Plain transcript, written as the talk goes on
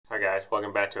guys,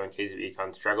 welcome back to In Case of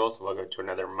Econ Struggles. Welcome to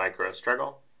another micro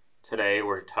struggle. Today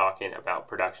we're talking about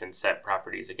production set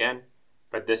properties again,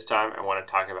 but this time I want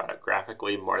to talk about it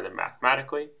graphically more than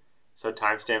mathematically. So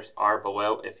timestamps are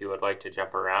below if you would like to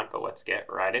jump around, but let's get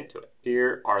right into it.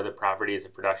 Here are the properties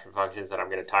of production functions that I'm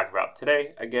going to talk about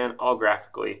today. Again, all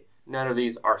graphically. None of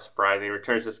these are surprising.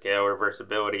 Returns to scale,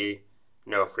 reversibility,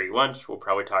 no free lunch. We'll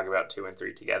probably talk about 2 and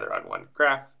 3 together on one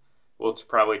graph. We'll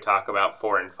probably talk about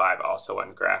 4 and 5 also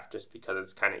on graph just because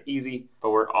it's kind of easy.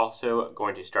 But we're also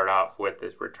going to start off with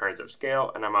this returns of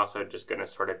scale, and I'm also just going to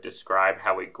sort of describe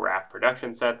how we graph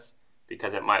production sets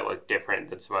because it might look different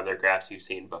than some other graphs you've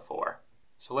seen before.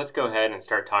 So let's go ahead and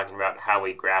start talking about how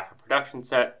we graph a production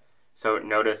set. So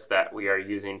notice that we are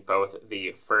using both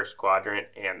the first quadrant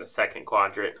and the second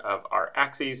quadrant of our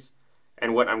axes.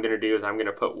 And what I'm going to do is I'm going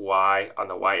to put Y on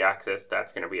the Y-axis.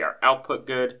 That's going to be our output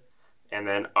good. And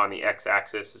then on the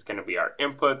x-axis is going to be our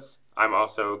inputs. I'm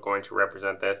also going to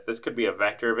represent this. This could be a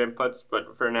vector of inputs,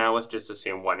 but for now, let's just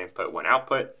assume one input, one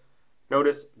output.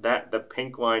 Notice that the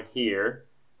pink line here,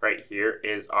 right here,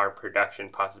 is our production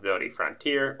possibility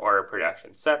frontier or a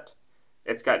production set.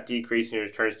 It's got decreasing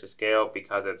returns to scale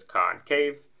because it's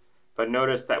concave. But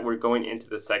notice that we're going into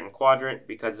the second quadrant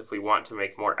because if we want to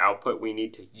make more output, we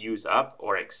need to use up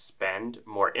or expend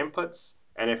more inputs.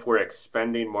 And if we're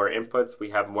expending more inputs, we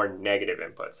have more negative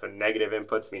inputs. So negative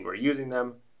inputs mean we're using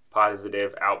them.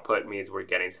 Positive output means we're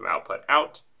getting some output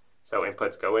out. So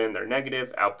inputs go in, they're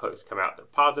negative. Outputs come out, they're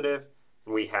positive.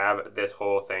 And we have this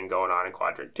whole thing going on in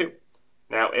quadrant 2.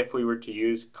 Now, if we were to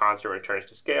use constant returns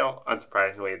to scale,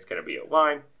 unsurprisingly, it's going to be a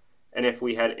line. And if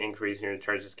we had increasing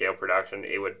returns to scale production,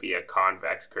 it would be a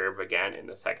convex curve again in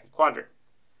the second quadrant.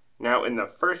 Now, in the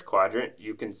first quadrant,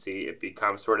 you can see it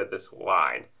becomes sort of this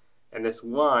line. And this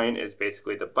line is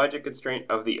basically the budget constraint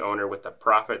of the owner with the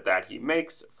profit that he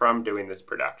makes from doing this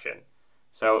production.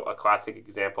 So a classic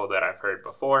example that I've heard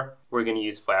before, we're going to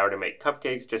use flour to make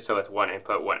cupcakes just so it's one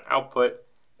input, one output.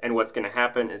 And what's going to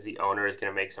happen is the owner is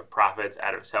going to make some profits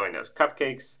out of selling those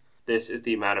cupcakes. This is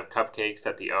the amount of cupcakes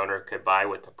that the owner could buy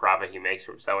with the profit he makes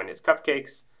from selling his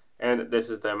cupcakes. And this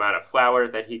is the amount of flour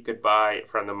that he could buy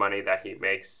from the money that he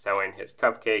makes selling his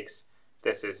cupcakes.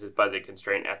 This is his budget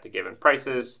constraint at the given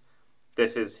prices.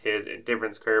 This is his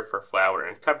indifference curve for flour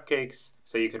and cupcakes.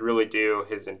 So you could really do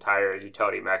his entire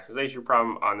utility maximization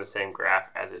problem on the same graph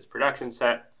as his production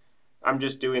set. I'm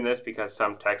just doing this because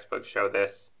some textbooks show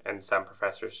this and some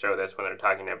professors show this when they're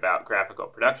talking about graphical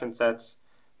production sets.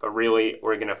 But really,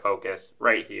 we're going to focus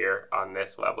right here on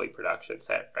this lovely production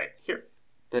set right here.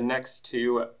 The next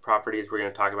two properties we're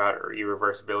going to talk about are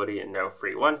irreversibility and no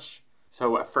free lunch.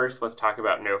 So first, let's talk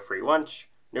about no free lunch.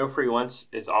 No free lunch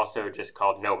is also just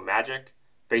called no magic.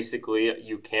 Basically,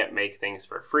 you can't make things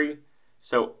for free.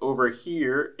 So over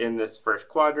here in this first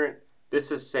quadrant,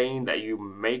 this is saying that you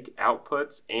make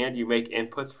outputs and you make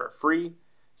inputs for free.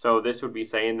 So this would be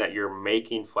saying that you're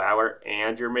making flour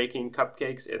and you're making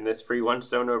cupcakes in this free lunch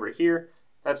zone over here.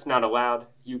 That's not allowed.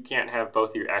 You can't have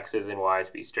both your x's and y's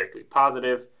be strictly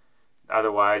positive.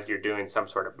 Otherwise, you're doing some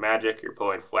sort of magic. You're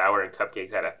pulling flour and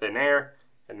cupcakes out of thin air.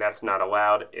 And that's not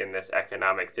allowed in this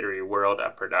economic theory world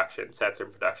of production sets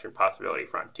and production possibility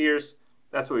frontiers.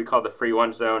 That's what we call the free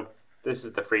lunch zone. This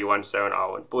is the free lunch zone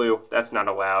all in blue. That's not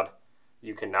allowed.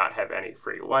 You cannot have any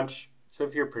free lunch. So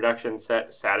if your production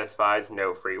set satisfies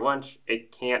no free lunch,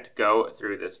 it can't go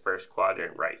through this first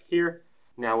quadrant right here.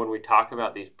 Now, when we talk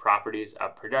about these properties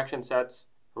of production sets,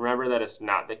 remember that it's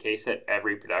not the case that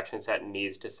every production set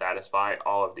needs to satisfy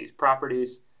all of these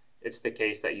properties. It's the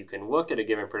case that you can look at a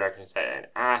given production set and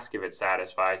ask if it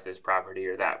satisfies this property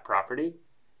or that property,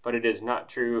 but it is not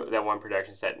true that one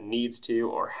production set needs to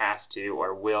or has to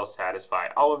or will satisfy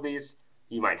all of these.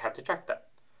 You might have to check that.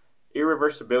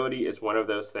 Irreversibility is one of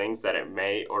those things that it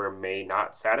may or may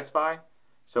not satisfy.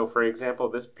 So for example,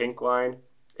 this pink line,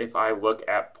 if I look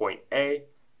at point A,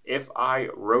 if I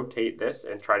rotate this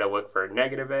and try to look for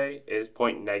negative A, is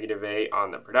point negative A on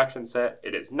the production set?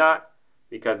 It is not,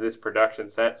 because this production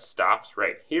set stops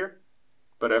right here.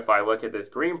 But if I look at this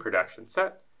green production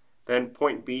set, then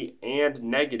point B and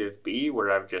negative B,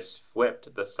 where I've just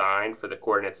flipped the sign for the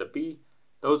coordinates of B,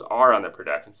 those are on the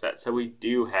production set. So we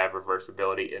do have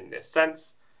reversibility in this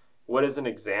sense. What is an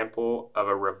example of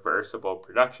a reversible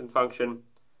production function?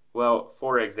 Well,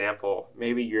 for example,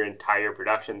 maybe your entire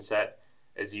production set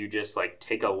is you just like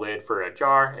take a lid for a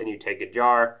jar and you take a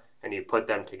jar and you put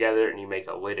them together and you make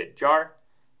a lidded jar.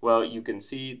 Well, you can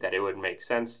see that it would make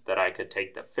sense that I could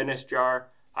take the finished jar,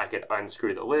 I could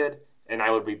unscrew the lid, and I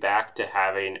would be back to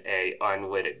having a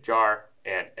unlidded jar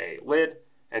and a lid.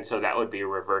 And so that would be a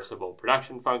reversible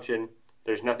production function.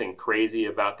 There's nothing crazy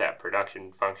about that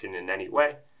production function in any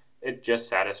way. It just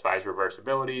satisfies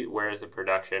reversibility, whereas the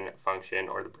production function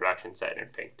or the production set in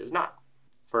pink does not.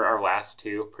 For our last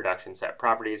two production set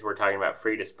properties, we're talking about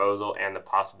free disposal and the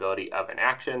possibility of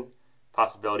inaction.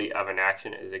 Possibility of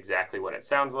inaction is exactly what it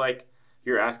sounds like.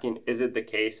 You're asking, is it the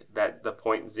case that the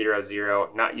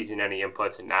 0.00, not using any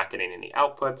inputs and not getting any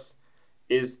outputs,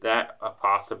 is that a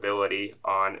possibility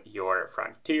on your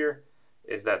frontier?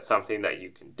 Is that something that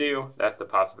you can do? That's the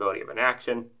possibility of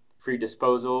inaction. Free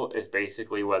disposal is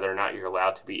basically whether or not you're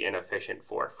allowed to be inefficient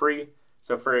for free.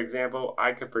 So for example,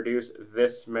 I could produce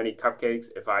this many cupcakes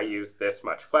if I use this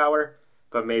much flour,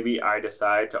 but maybe I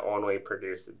decide to only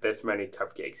produce this many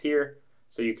cupcakes here.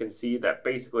 So you can see that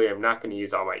basically I'm not going to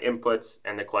use all my inputs,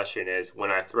 and the question is,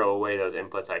 when I throw away those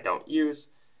inputs I don't use,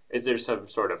 is there some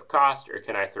sort of cost, or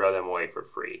can I throw them away for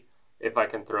free? If I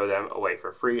can throw them away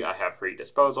for free, I have free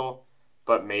disposal,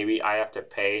 but maybe I have to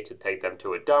pay to take them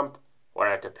to a dump, or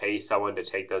I have to pay someone to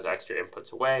take those extra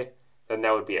inputs away. Then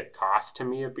that would be a cost to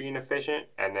me of being efficient,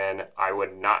 and then I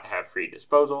would not have free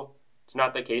disposal. It's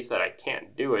not the case that I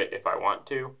can't do it if I want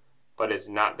to, but it's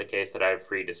not the case that I have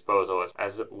free disposal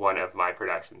as one of my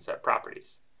production set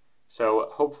properties. So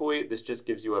hopefully this just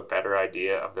gives you a better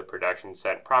idea of the production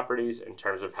set properties in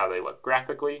terms of how they look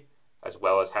graphically, as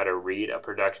well as how to read a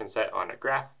production set on a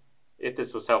graph. If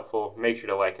this was helpful, make sure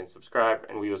to like and subscribe,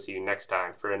 and we will see you next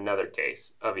time for another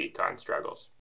case of econ struggles.